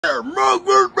Mug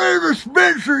root beer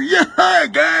dispenser, yeah,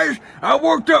 guys. I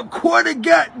worked up quite a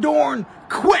goddamn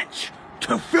quench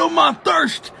to fill my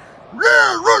thirst.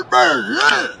 Yeah, root beer,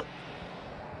 yeah.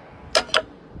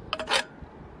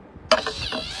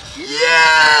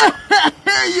 Yeah,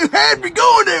 you had me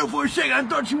going there for a second. I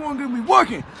thought you weren't gonna be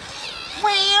working.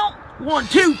 Well, 1,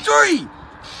 2, 3,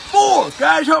 4.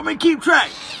 Guys, help me keep track.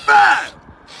 5,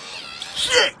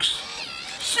 6,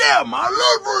 7. I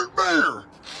love root beer.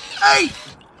 8,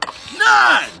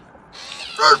 9,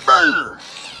 root beer,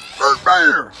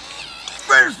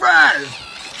 French fries,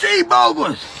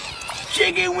 cheeseburgers,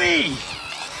 chicken wings,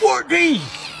 14,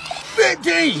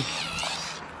 15,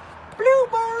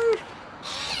 blueberries,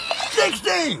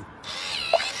 16,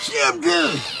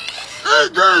 17,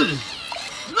 18,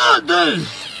 19,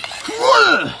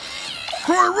 20,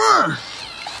 21,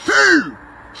 2,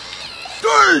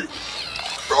 3,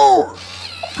 4,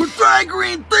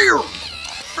 Pythagorean theorem,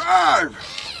 5,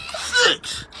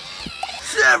 6,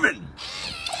 7,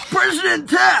 President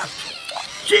Taft,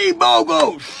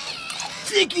 cheeseburgers,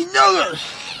 chicken nuggets,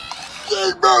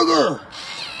 cheeseburger,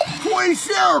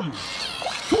 27,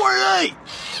 28,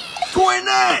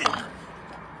 29,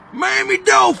 Miami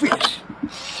Dolphins,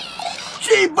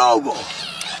 cheeseburger,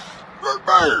 root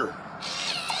beer.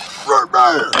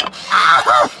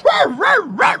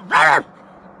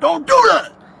 Don't do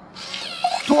that.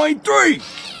 23,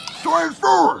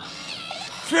 24,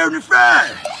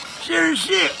 75,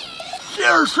 76,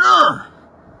 77,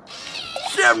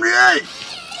 78,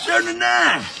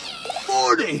 79,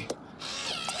 40,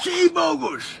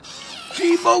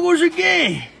 cheeseburgers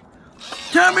again.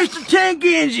 Thomas the Tank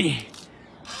Engine,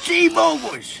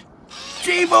 cheeseburgers.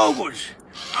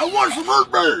 I want some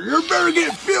root beer. You better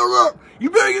get filled up. You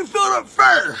better get filled up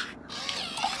fast.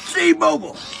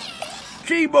 Cheeseburger.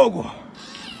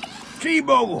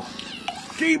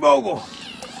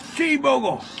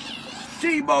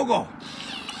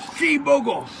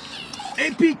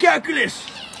 AP calculus.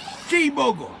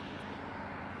 Cheeseburger.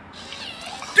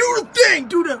 Do the thing.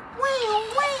 Do the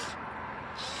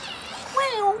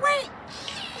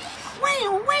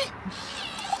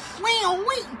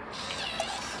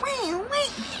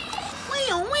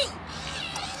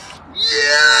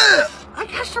Yeah! I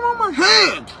got some on my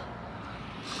hand.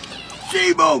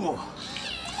 Cheeseburger.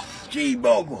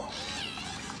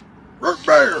 Root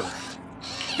beer.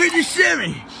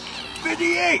 57,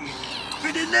 58,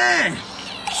 59,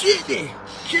 60,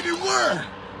 61,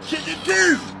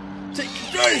 62,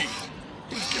 63,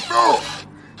 64,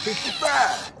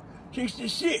 65,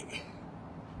 66,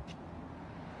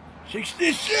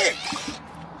 66,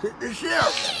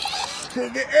 67,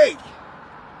 68,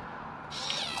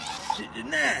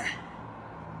 69,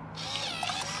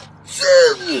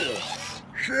 70,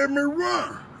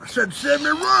 71. I said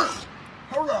 71.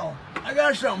 Hold on. I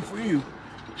got something for you.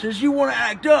 Since you want to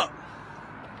act up.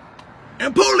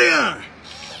 Napoleon.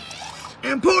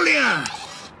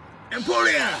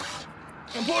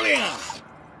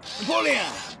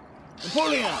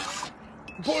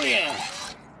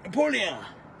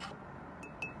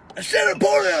 I said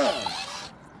Napoleon.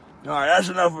 All right, that's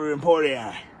enough of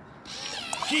Napoleon.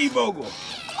 Cheeseburger.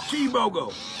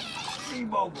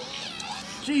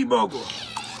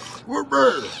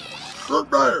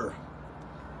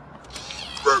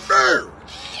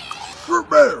 Root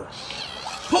beer.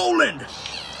 Poland.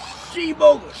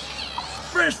 Cheeseburgers.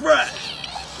 French fries.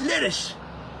 Lettuce.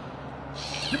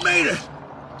 Tomato.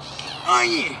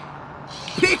 Onion.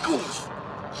 Pickles.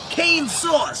 Cane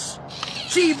sauce.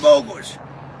 Cheeseburgers.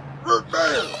 Root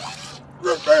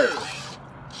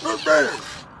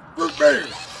beer.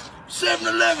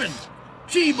 7-Eleven.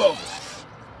 Cheeseburger.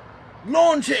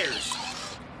 Lawn chairs.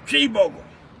 Cheeseburger.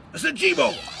 I said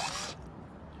cheeseburger.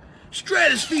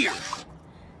 Stratosphere.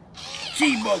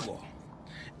 Cheeseburger.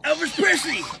 Elvis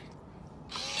Presley.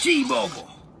 Cheeseburger.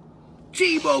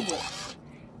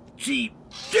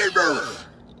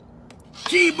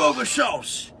 Cheeseburger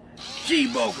sauce.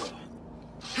 Cheeseburger.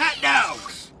 Hot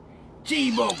dogs.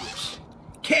 Cheeseburgers.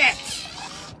 Cats.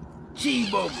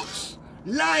 Cheeseburgers.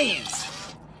 Lions.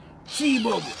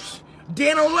 Cheeseburgers.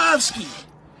 Dan Orlovsky.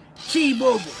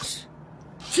 Cheeseburgers.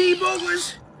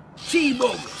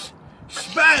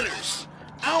 Spiders.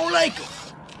 I don't like them.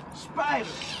 Spiders.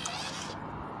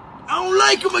 I don't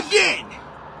like them again.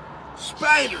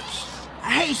 Spiders.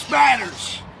 I hate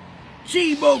spiders.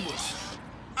 Cheeseburgers.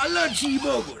 I love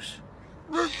cheeseburgers.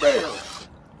 Root beer.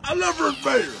 I love root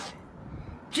beer.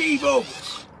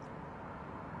 Cheeseburgers.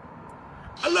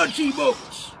 I love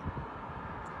cheeseburgers.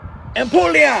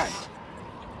 Napoleon.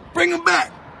 Bring them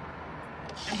back.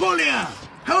 Napoleon.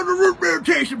 How the root beer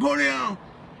taste, Napoleon?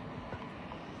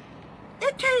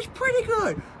 It tastes pretty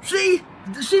good. See?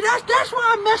 See, that's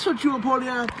why I mess with you,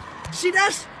 Napoleon. See,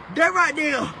 that right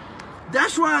there.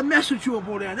 That's why I mess with you,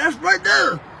 Napoleon. That's right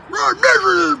there. Right there,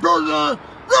 Napoleon.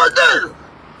 Right there.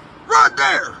 Right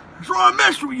there. That's why I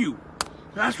mess with you.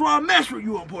 That's why I mess with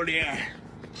you, Napoleon.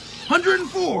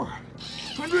 104.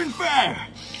 105.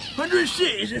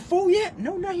 106. Is it full yet?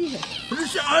 No, not yet.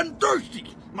 I'm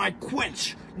thirsty. My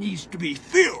quench needs to be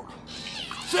filled.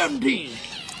 17.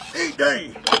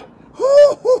 18.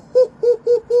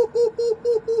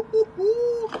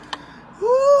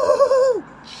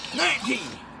 19.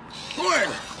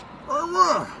 20.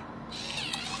 21.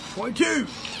 22.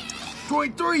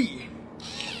 23.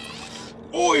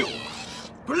 Oil.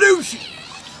 Pollution.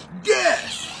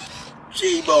 Gas.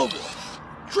 Cheeseburger.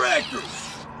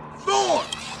 Tractors.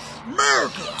 Farms.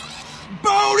 America.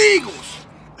 Bald eagles.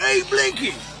 Abe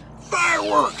Lincoln.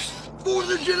 Fireworks.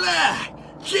 4th of July.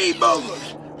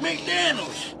 Cheeseburgers.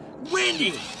 McDonald's.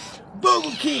 Wendy.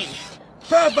 Burger King.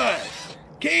 Popeyes.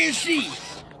 KFC.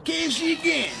 KFC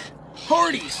again.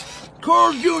 Hardee's.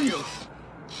 Carl's Jr.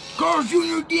 Carl's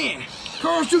Jr. again.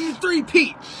 Carl's Jr.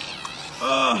 3-peat.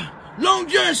 Long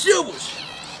John Silver's.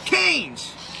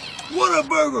 Cane's.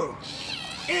 Whataburger.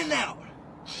 In-N-Out.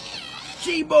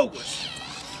 Cheeseburgers.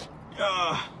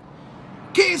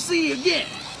 KFC again.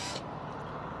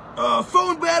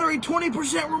 Phone battery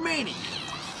 20% remaining.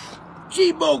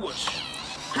 Cheeseburgers.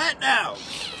 Hot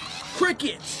dogs.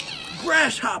 Crickets.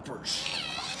 Grasshoppers.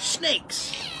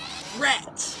 Snakes.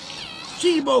 Rats.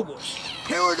 Cheeseburgers.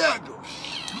 Pterodactyls.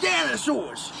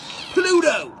 Dinosaurs.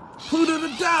 Pluto. Pluto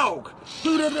the dog.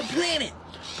 Pluto the planet.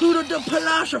 Pluto the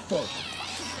philosopher.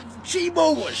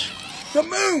 Cheeseburgers. The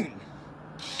moon.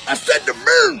 I said the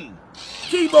moon.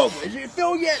 Cheeseburger. Is it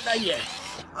filled yet? Not yet.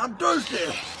 I'm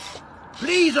thirsty.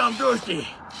 Please, I'm thirsty.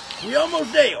 We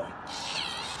almost there.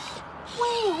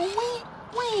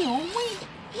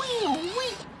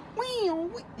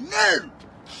 No.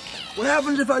 What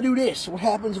happens if I do this? What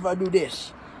happens if I do this?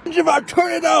 What happens if I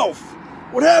turn it off?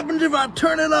 What happens if I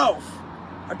turn it off?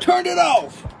 I turned it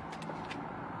off.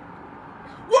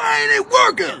 Why ain't it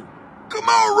working? Come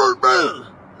on, Root Bear.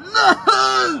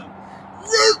 No.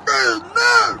 Root Bear,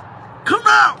 no. Come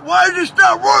out. Why did it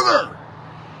stop working?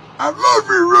 I love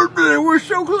you, Root Bear. We're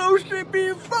so close to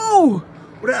being full.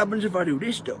 What happens if I do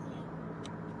this, though?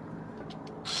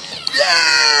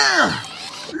 Yeah!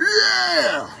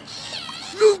 Yeah!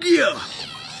 Lugia,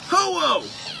 Ho-Oh,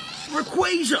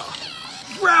 Rayquaza,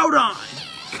 Groudon,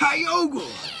 Kyogre,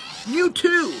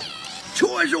 Mewtwo,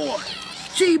 Charizard,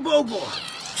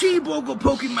 Cheeseburger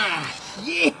Pokemon.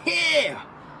 Yeah!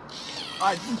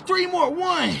 Alright, 3 more.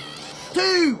 1,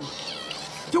 2,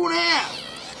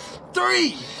 2.5,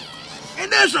 3.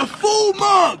 And that's a full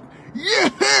mug! Yeah,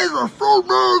 a full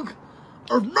mug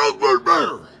of Root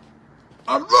Bear.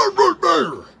 I love Root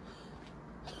Bear.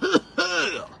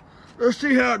 Let's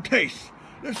see how it tastes.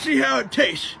 Let's see how it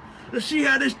tastes. Let's see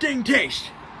how this thing tastes.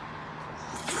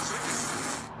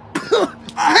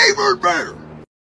 I hate Root Bear.